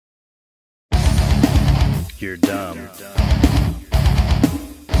You're dumb.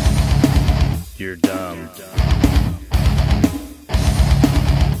 You're dumb.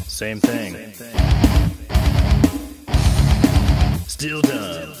 Same thing. Still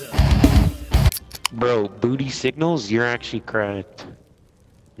dumb. Bro, booty signals, you're actually cracked.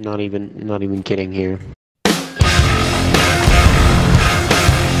 Not even kidding here.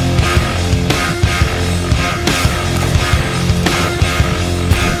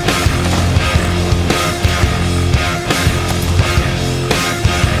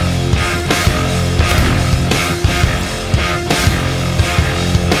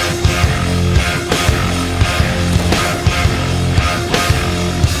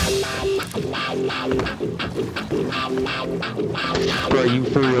 Bro, you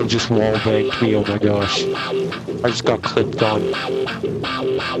for real just wall banged me, oh my gosh. I just got clipped on. The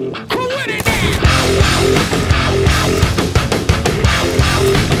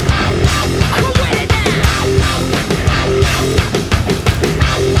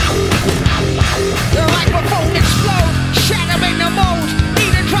microphone explodes, shattering the mold.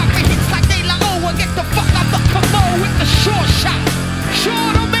 Need a drop of hits like they like, oh, get the fuck off the commode with the short shot.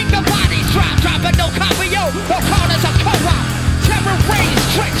 Sure to make the bodies drop, dropping no cardio, no corners of co-op. Terror rays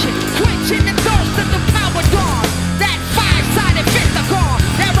trenching, quenching the thirst of the power dawn. That five-sided pentagon,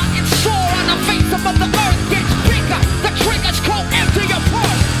 that rotten sore on the face of the earth gets bigger. The triggers go empty your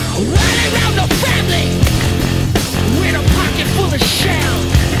pulse. Rally around the family with a pocket full of shells.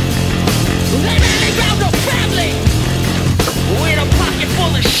 They rally around the family with a pocket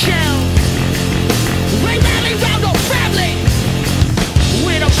full of shells. They rally around the family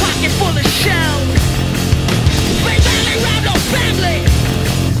with a pocket full of shells. They rally around the family.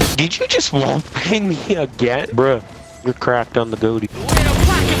 Did you just wall bang me again? Bruh, you're cracked on the goatee. With a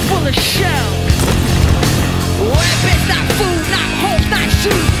pocket full of shells. Weapons, not food, not holes, not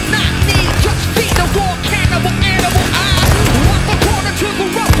shoes, not need. Just feed the war cannibal animal. Walk the corner to the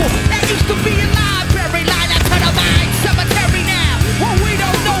rubble. That used to be a library. Line up to the mine cemetery now. What we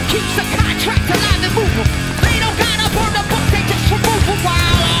don't know keeps the contract alive and moving. They don't gotta burn the book, they just remove them.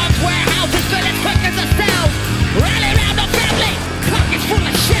 While arms, warehouses, filling quick as a cell. Rally around the family, pockets full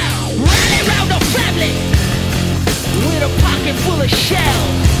of shells. Rally around the family with a pocket full of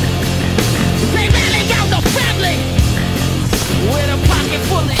shells. They rally around the family with a pocket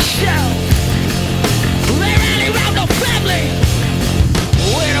full of shells. They rally around the family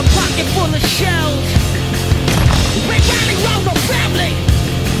with a pocket full of shells. They rally around the family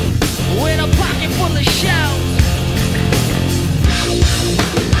with a pocket full of shells.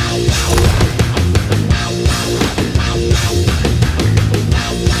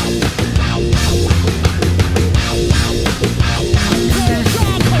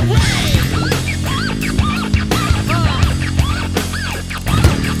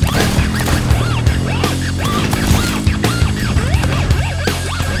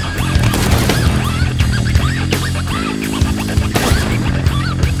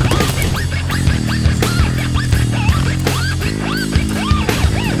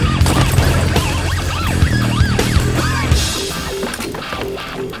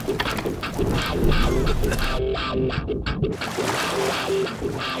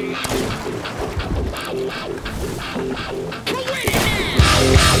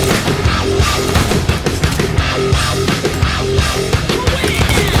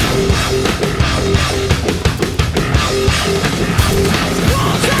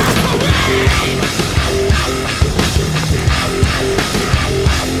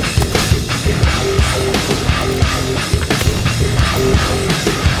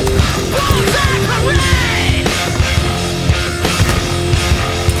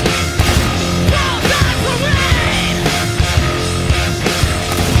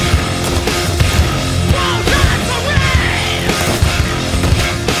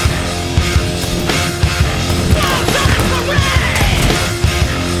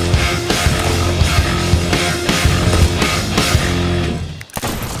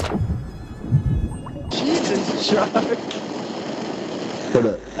 Hold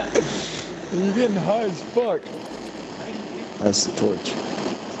up. You're getting high as fuck. That's the torch.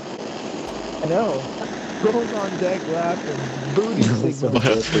 I know. Girls on deck laughing. Booty Girls on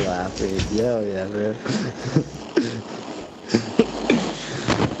signals. deck laughing. Yo, yeah, man.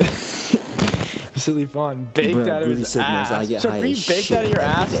 Silly fun. Baked Bro, out of booty his signals, I ass. get So high are you as baked shit out of your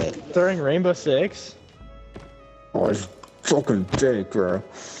every ass day. during Rainbow Six? Oh, it's fucking big, bro.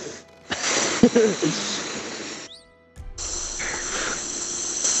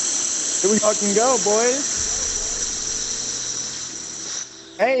 Here we fucking go, boys.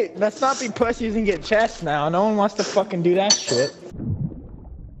 Hey, let's not be pussies and get chests now. No one wants to fucking do that shit.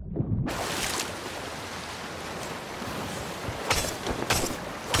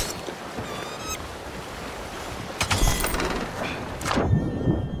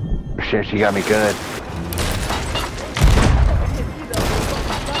 shit, she got me good.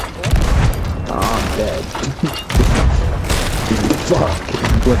 Oh, I'm dead. Fuck.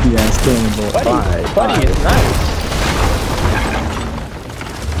 Lucky ass cannonball. Buddy is nice.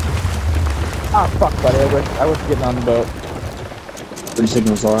 Ah, fuck, buddy. I was getting on the boat. 3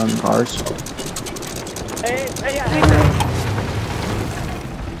 signals are on ours. Hey, yeah,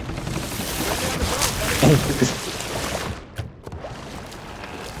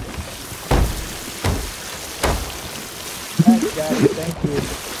 Thanks, guys. Thank you.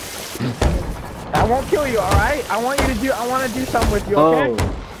 I won't kill you, alright? I want to do something with you, okay?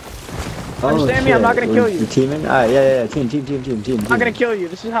 Understand me? I'm not gonna kill you. You teaming? Alright, yeah. Team. I'm not gonna kill you.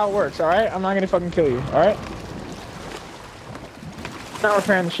 This is how it works, alright? I'm not gonna fucking kill you, alright? Not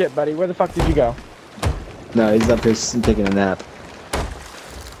repairing the ship, buddy. Where the fuck did you go? No, he's up here taking a nap.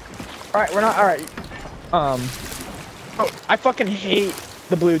 Alright, we're not, alright. Oh, I fucking hate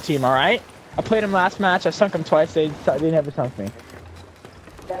the blue team, alright? I played them last match, I sunk them twice, they never sunk me.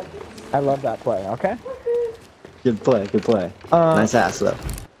 I love that play, okay? Good play. Nice ass though.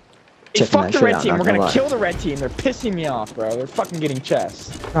 Fuck the red team, we're gonna kill the red team, they're pissing me off, bro. They're fucking getting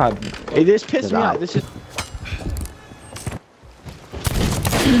chests. God, they just piss me off, this is...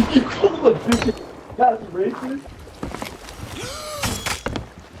 That's racist.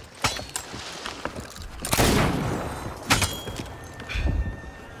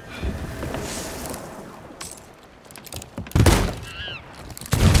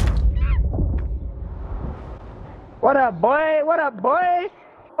 What up, boy? What up, boy?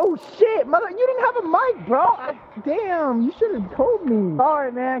 Oh shit, mother! You didn't have a mic, bro. Damn, you should have told me.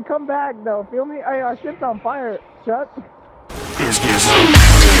 Sorry, man. Come back, though. Feel me? Hey, our ship's on fire. Chuck.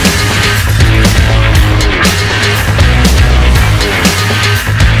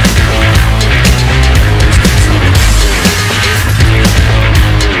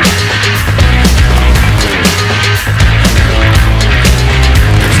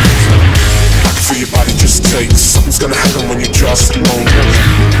 Your body just takes. Something's gonna happen when you just move.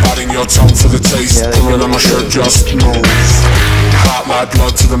 Biting your tongue for the taste. Pulling on my shirt, just move. Hot like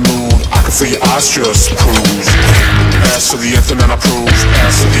blood to the moon. I can feel your eyes just cruise. Ass to the anthem and I prove.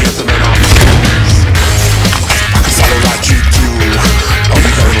 Ass to the anthem and I prove. I can follow like you do. All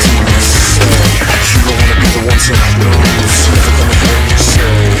you gotta do is say. You don't wanna be the one to lose. Never gonna hear you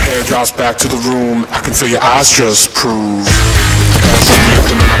say. Hair drops back to the room. I can feel your eyes just prove. Ass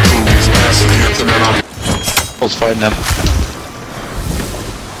to the anthem and I prove. I was fighting them.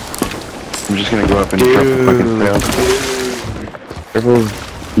 I'm just gonna go up and drop the fucking tail. Triple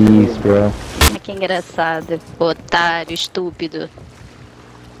E's, bro. Que engraçado. Otário, estúpido.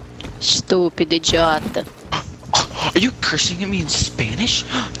 Estúpido, idiota. Are you cursing at me in Spanish?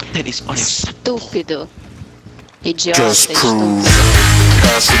 That is unacceptable. Estúpido. Idiota, just prove. estúpido.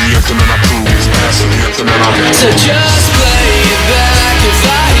 Pass to the anthem and I prove. Pass to the anthem and I prove. So just play it back if I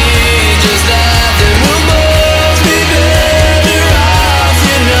hear you just laugh, then we'll both be better off,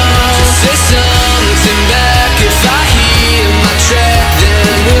 you know. Just say something back if I hear my track,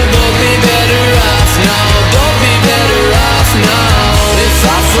 then we'll both be better off, no. Both be better off, no. If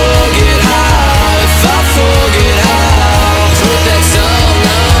I forget how, put that song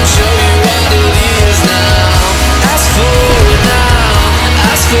on, show you what it is now. Ask for it now,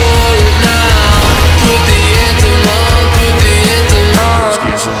 ask for it now. Put the anthem on, put the anthem on.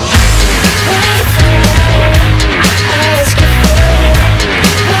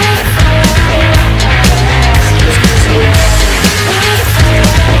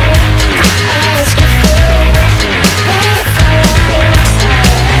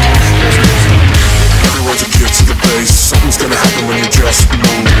 Everyone's a kid to the base. Something's gonna happen when you just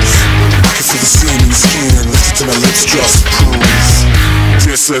move. I can feel the steam in your skin. Listen to my lips just prove.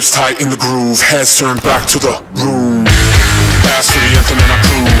 Fierce lips tight in the groove. Heads turned back to the room. Pass to the anthem and I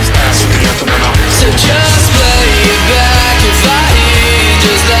prove. Pass to the anthem and I prove. So just play it back if I hear you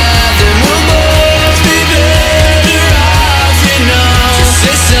just laugh, then we'll both be better off, you know. Just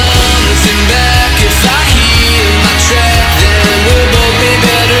say something back if I hear my track, then we'll both be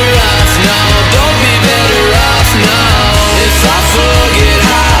better off, no. Both be better off, no. If I forget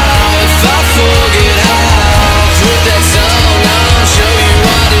how, put that song on, show you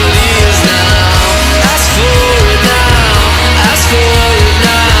what it is now. Ask for it now.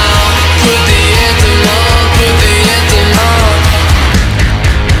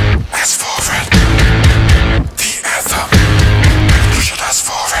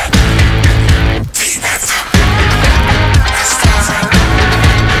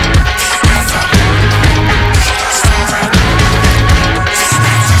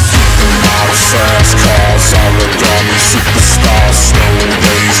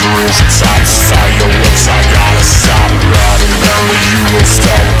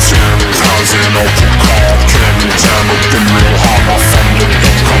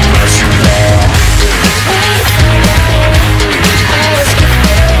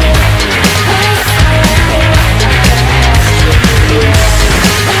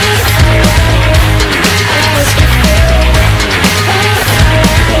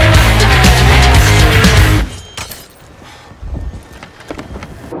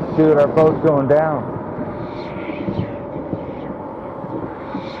 Dude, our boat's going down.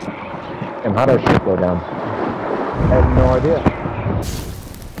 And how'd our ship go down? I have no idea.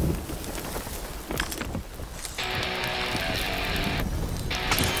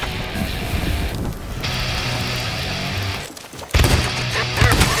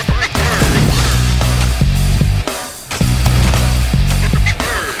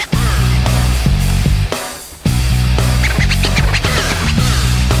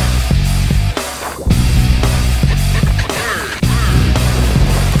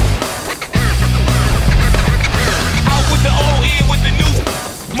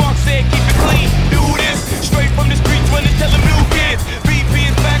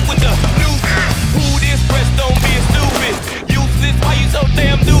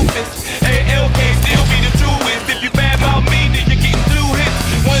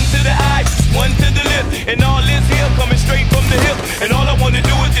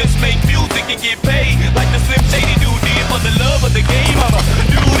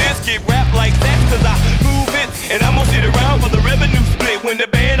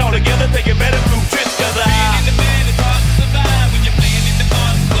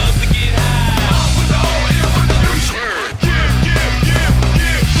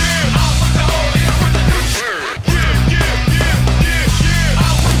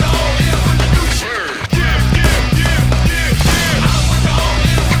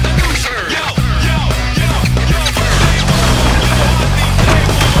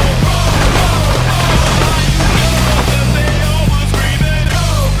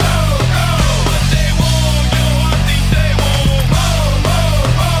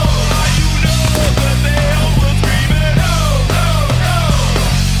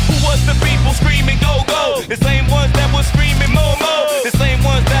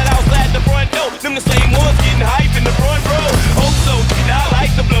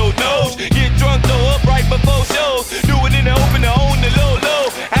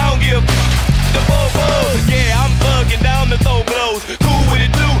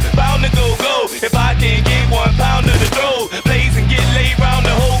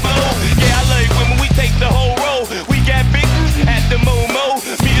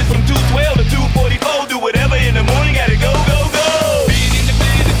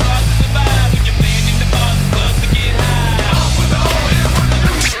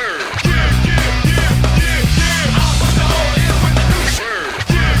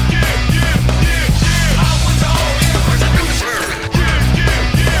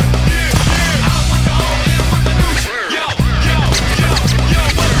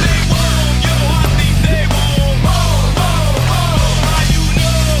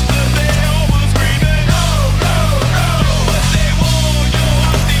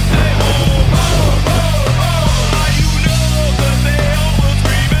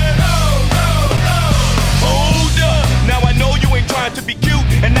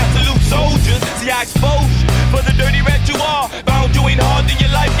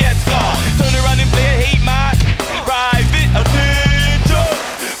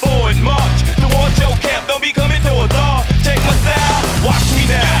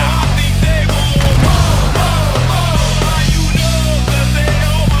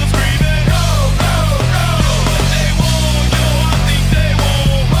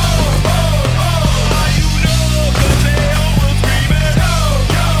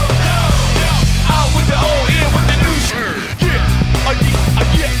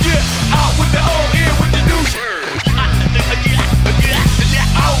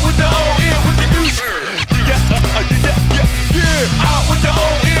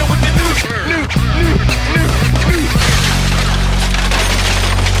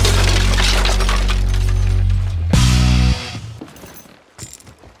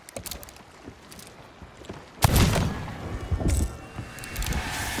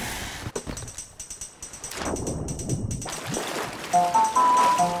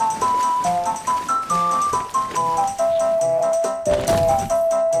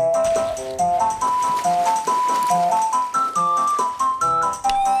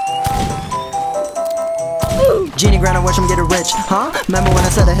 Genie grind, I wish him get it rich, huh? Remember when I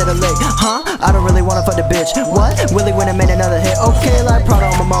said I hit a lick, huh? I don't really wanna fuck the bitch, what? Willie when I made another hit, okay, like Prada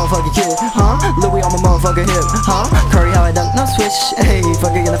on my motherfucking kid, huh? Louis on my motherfucking hip, huh? Curry how I dunk, no switch, hey,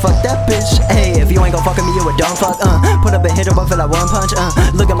 fucking gonna fuck that bitch, hey, if you ain't gon' fuck with me, you a dumb fuck, put up a hit up, I feel like one punch,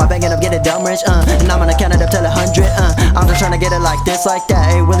 look at my bank and I'm getting dumb rich, and I'm gonna count it up till 100, I'm just trying to get it like this, like that,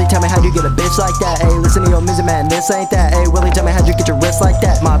 hey, Willie tell me how'd you get a bitch like that, hey, listen to your music, man, this ain't that, hey, Willie tell me how'd you get your wrist like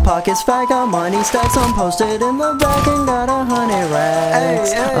that, my pocket pockets fat, got money stacks, I'm posted in the back and got 100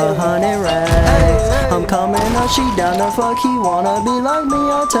 racks, 100 racks. I'm coming up, she down the fuck, he wanna be like me,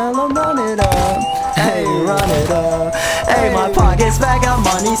 I tell him run it up, hey, run it up. Hey, my pockets fat, got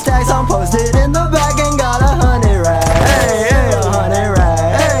money stacks, I'm posted in the back and got 100 racks, hey, 100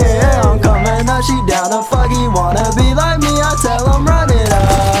 racks. Hey, I'm coming up, she down the fuck, he wanna be like me, I tell him run it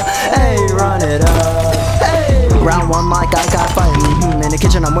up, hey, run it up. Hey. Round one like I got fighting, in the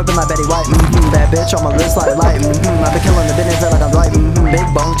kitchen I'm whipping like Betty White, bad bitch on my list like light, I've been killing the business, feel like I'm right, big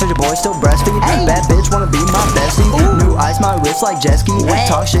bone, change your boy, still breastfeed, bad bitch wanna be my bestie, new ice, my wrist like jet ski,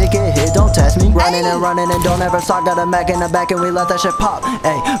 talk shit, get hit, don't test me, running and don't ever stop, got a Mac in the back and we let that shit pop,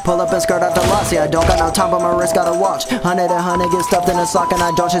 hey, pull up and skirt out the lot, see I don't got no time but my wrist got a watch, 100 get stuffed in a sock and I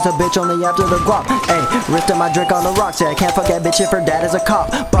don't chase a bitch only after the guap, hey, wristing my drink on the rocks, yeah, I can't fuck that bitch if her dad is a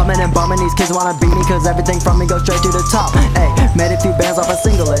cop, bumming and bumming, these kids wanna beat me cause everything from me goes straight to the top, hey, made a few bands off a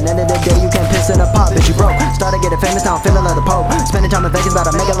single, and end of the day you can't piss in a pot, bitch you broke, started getting famous, now I'm feeling like the Pope, spending time in Vegas,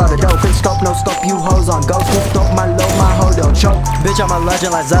 about to make a lot of dough, quick scope, no scope, you hoes on ghost, quick scope, my low, my hoe don't choke, bitch I'm a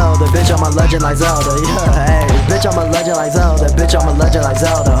legend like Zelda, bitch I'm a legend like Zelda, yeah, hey, bitch I'm a legend like Zelda, bitch I'm a legend like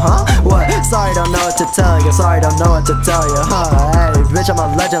Zelda, huh, what, sorry don't know what to tell you, sorry don't know what to tell you, huh, hey, bitch I'm a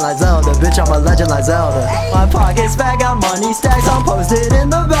legend like Zelda, bitch I'm a legend like Zelda, my pockets fat, got money stacks, I'm posted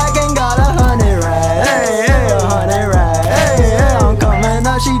in the back and got 100 racks, hey, 100 racks, hey, I'm coming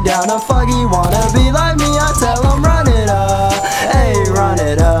up, she down the fuck, he wanna